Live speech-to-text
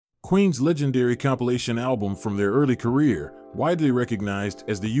Queen's legendary compilation album from their early career, widely recognized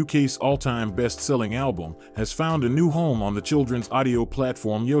as the UK's all-time best-selling album, has found a new home on the children's audio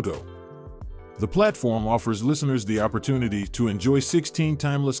platform Yoto. The platform offers listeners the opportunity to enjoy 16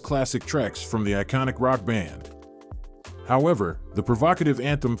 timeless classic tracks from the iconic rock band. However, the provocative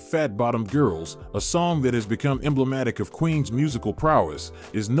anthem Fat Bottomed Girls, a song that has become emblematic of Queen's musical prowess,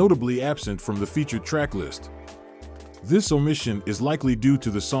 is notably absent from the featured track list. This omission is likely due to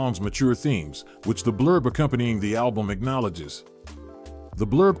the song's mature themes, which the blurb accompanying the album acknowledges. The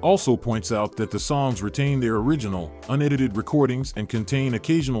blurb also points out that the songs retain their original, unedited recordings and contain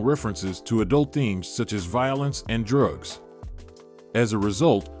occasional references to adult themes such as violence and drugs. As a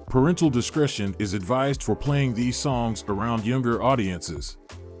result, parental discretion is advised for playing these songs around younger audiences.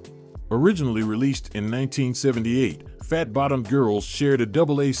 Originally released in 1978, Fat Bottomed Girls shared a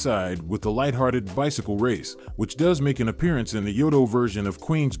double A-side with the lighthearted Bicycle Race, which does make an appearance in the Yoto version of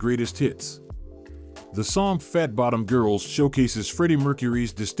Queen's greatest hits. The song Fat Bottomed Girls showcases Freddie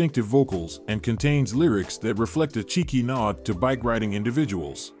Mercury's distinctive vocals and contains lyrics that reflect a cheeky nod to bike-riding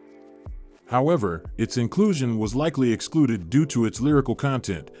individuals. However, its inclusion was likely excluded due to its lyrical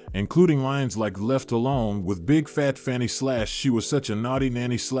content, including lines like "Left alone with big fat fanny / she was such a naughty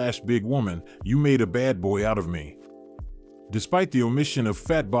nanny / big woman, you made a bad boy out of me." Despite the omission of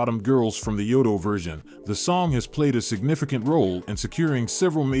Fat Bottomed Girls from the Yoto version, the song has played a significant role in securing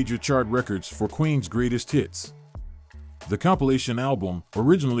several major chart records for Queen's greatest hits. The compilation album,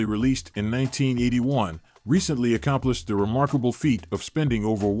 originally released in 1981, recently accomplished the remarkable feat of spending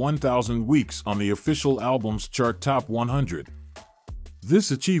over 1,000 weeks on the official album's chart top 100.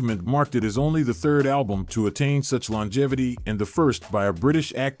 This achievement marked it as only the third album to attain such longevity and the first by a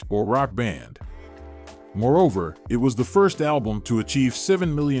British act or rock band. Moreover, it was the first album to achieve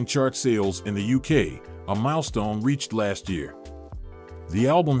 7 million chart sales in the UK, a milestone reached last year. The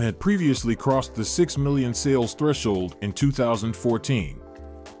album had previously crossed the 6 million sales threshold in 2014.